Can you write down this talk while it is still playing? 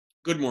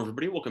Good morning,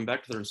 everybody. Welcome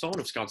back to the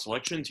installment of Scott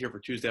Selections here for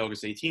Tuesday,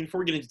 August 18th. Before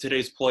we get into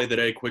today's play of the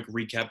day, quick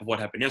recap of what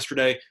happened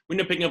yesterday. We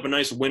ended up picking up a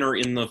nice winner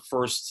in the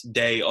first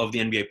day of the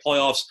NBA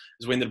playoffs,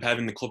 as we ended up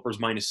having the Clippers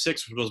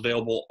 -6, which was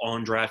available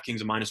on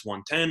DraftKings at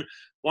 -110.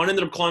 One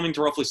ended up climbing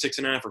to roughly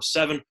 6.5 or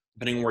 7,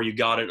 depending on where you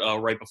got it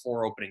right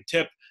before opening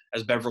tip,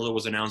 as Beverly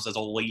was announced as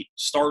a late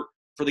start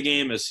for the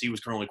game, as he was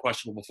currently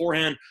questionable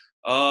beforehand.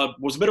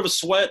 Was a bit of a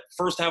sweat.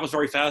 First half was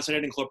very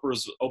fascinating.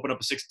 Clippers opened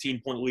up a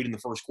 16-point lead in the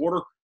first quarter,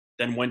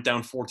 then went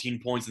down 14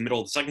 points in the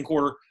middle of the second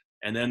quarter,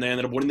 and then they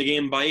ended up winning the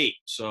game by 8.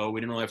 So we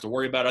didn't really have to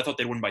worry about it. I thought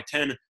they'd win by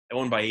 10. They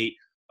won by 8.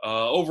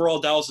 Overall,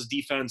 Dallas's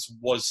defense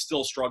was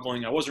still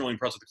struggling. I wasn't really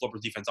impressed with the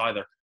Clippers' defense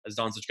either, as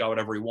Doncic got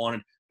whatever he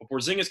wanted. But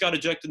Porzingis got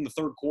ejected in the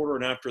third quarter,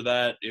 and after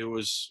that, it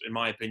was, in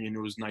my opinion,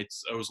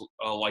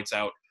 lights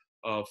out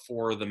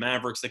for the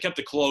Mavericks. They kept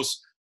it close,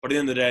 but at the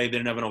end of the day, they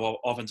didn't have enough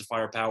offensive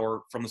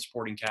firepower from the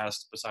supporting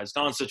cast besides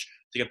Doncic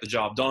to get the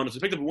job done. So we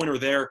picked up a winner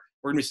there.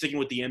 We're going to be sticking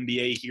with the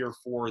NBA here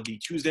for the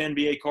Tuesday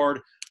NBA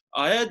card.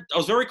 I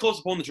was very close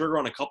to pulling the trigger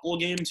on a couple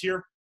of games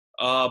here,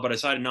 but I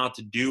decided not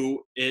to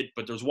do it.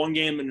 But there's one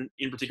game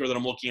in particular that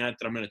I'm looking at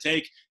that I'm going to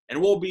take, and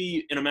it will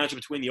be in a matchup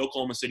between the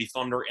Oklahoma City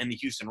Thunder and the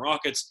Houston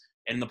Rockets.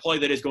 And the play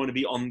that is going to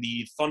be on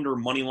the Thunder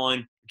money line,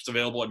 which is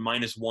available at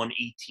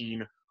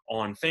 -118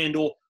 on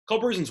FanDuel. A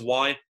couple reasons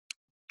why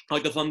I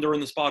like the Thunder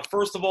in the spot.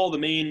 First of all, the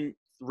main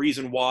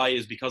reason why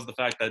is because of the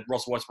fact that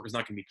Russell Westbrook is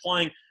not going to be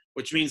playing,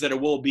 which means that it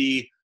will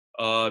be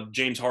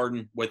James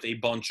Harden with a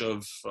bunch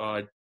of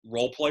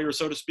role players,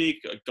 so to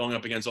speak, going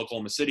up against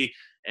Oklahoma City.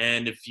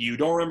 And if you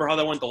don't remember how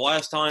that went the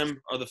last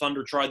time the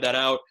Thunder tried that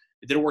out,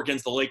 it didn't work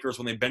against the Lakers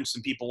when they benched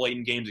some people late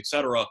in games,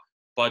 etc.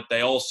 But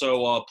they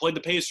also played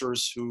the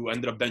Pacers, who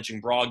ended up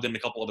benching Brogdon and a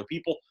couple other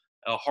people.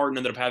 Harden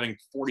ended up having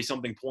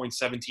 40-something points,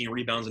 17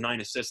 rebounds, and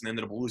 9 assists, and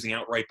ended up losing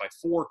outright by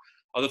 4.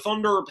 The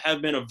Thunder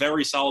have been a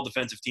very solid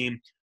defensive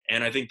team,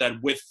 and I think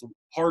that with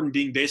Harden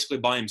being basically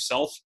by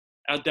himself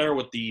out there,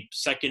 with the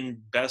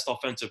second best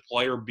offensive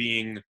player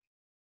being,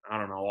 I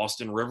don't know,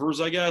 Austin Rivers,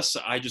 I guess,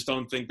 I just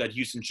don't think that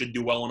Houston should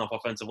do well enough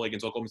offensively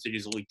against Oklahoma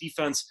City's elite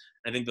defense.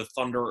 I think the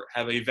Thunder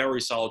have a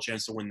very solid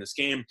chance to win this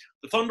game.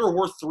 The Thunder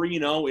were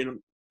 3-0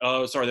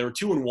 they were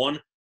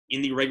 2-1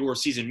 in the regular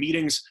season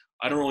meetings.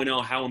 I don't really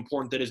know how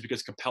important that is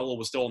because Capella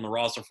was still on the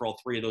roster for all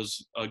 3 of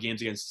those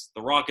games against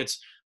the Rockets.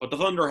 But the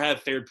Thunder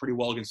have fared pretty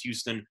well against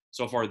Houston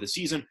so far this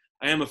season.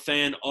 I am a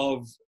fan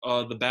of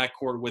the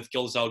backcourt with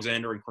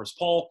Gilgeous-Alexander and Chris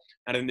Paul.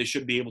 I think they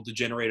should be able to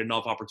generate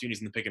enough opportunities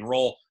in the pick and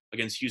roll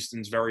against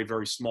Houston's very,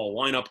 very small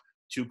lineup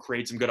to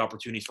create some good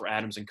opportunities for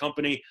Adams and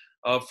company.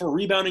 For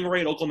rebounding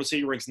rate, Oklahoma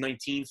City ranks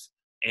 19th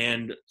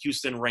and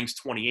Houston ranks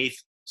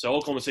 28th. So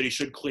Oklahoma City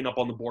should clean up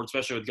on the board,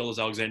 especially with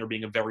Gilgeous-Alexander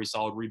being a very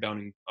solid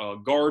rebounding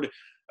guard.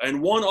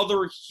 And one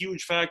other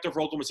huge factor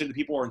for Oklahoma City that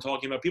people aren't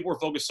talking about, people are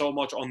focused so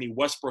much on the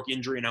Westbrook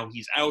injury and how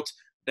he's out.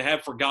 They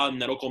have forgotten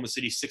that Oklahoma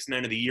City's sixth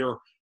man of the year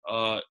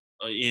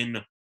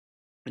in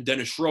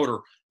Dennis Schroeder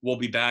will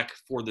be back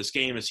for this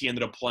game, as he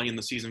ended up playing in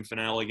the season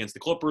finale against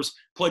the Clippers.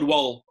 Played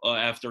well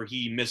after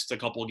he missed a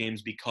couple of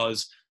games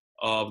because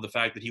of the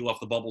fact that he left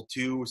the bubble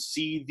to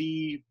see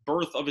the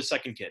birth of his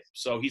second kid.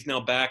 So he's now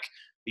back.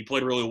 He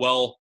played really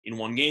well in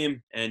one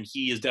game, and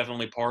he is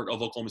definitely part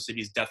of Oklahoma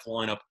City's death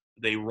lineup.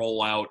 They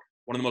roll out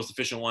one of the most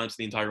efficient lineups in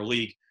the entire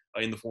league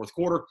in the fourth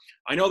quarter.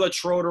 I know that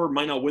Schroeder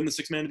might not win the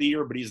sixth man of the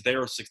year, but he's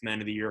their sixth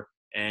man of the year,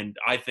 and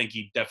I think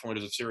he definitely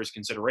deserves serious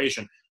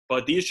consideration.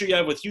 But the issue you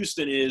have with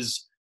Houston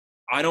is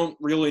I don't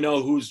really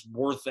know who's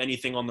worth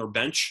anything on their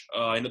bench.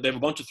 I know they have a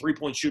bunch of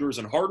three-point shooters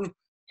in Harden.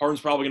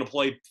 Harden's probably going to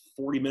play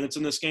 40 minutes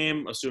in this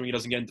game, assuming he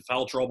doesn't get into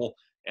foul trouble.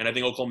 And I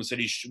think Oklahoma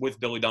City, with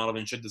Billy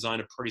Donovan, should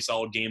design a pretty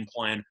solid game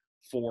plan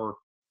for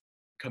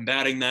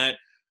combating that.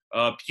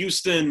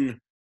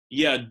 Houston,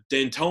 yeah,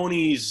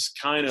 D'Antoni's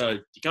kind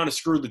of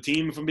screwed the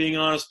team, if I'm being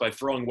honest, by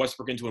throwing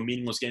Westbrook into a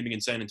meaningless game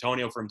against San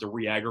Antonio for him to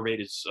re-aggravate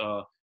his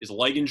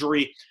leg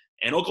injury.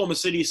 And Oklahoma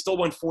City still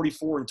went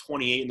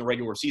 44-28 in the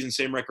regular season,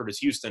 same record as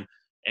Houston.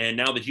 And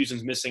now that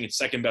Houston's missing its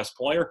second best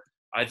player,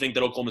 I think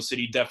that Oklahoma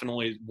City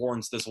definitely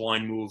warrants this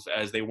line move,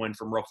 as they went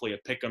from roughly a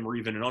pick 'em or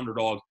even an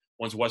underdog.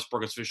 Once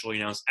Westbrook is officially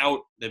announced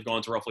out, they've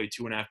gone to roughly a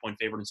 2.5-point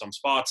favorite in some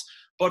spots.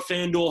 But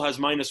FanDuel has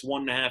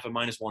 -1.5 at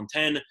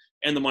 -110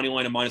 and the money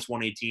line at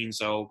 -118.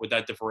 So with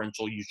that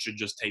differential, you should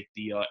just take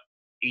the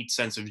 8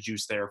 cents of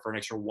juice there for an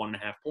extra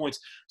 1.5 points.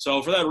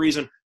 So for that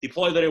reason, the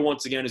play that I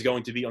once again is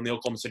going to be on the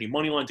Oklahoma City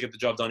money line to get the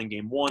job done in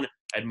game 1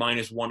 at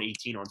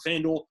 -118 on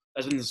FanDuel.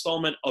 That's an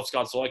installment of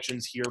Scott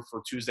Selections here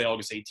for Tuesday,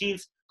 August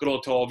 18th. Good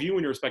luck to all of you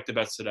and your respective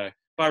bets today.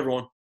 Bye, everyone.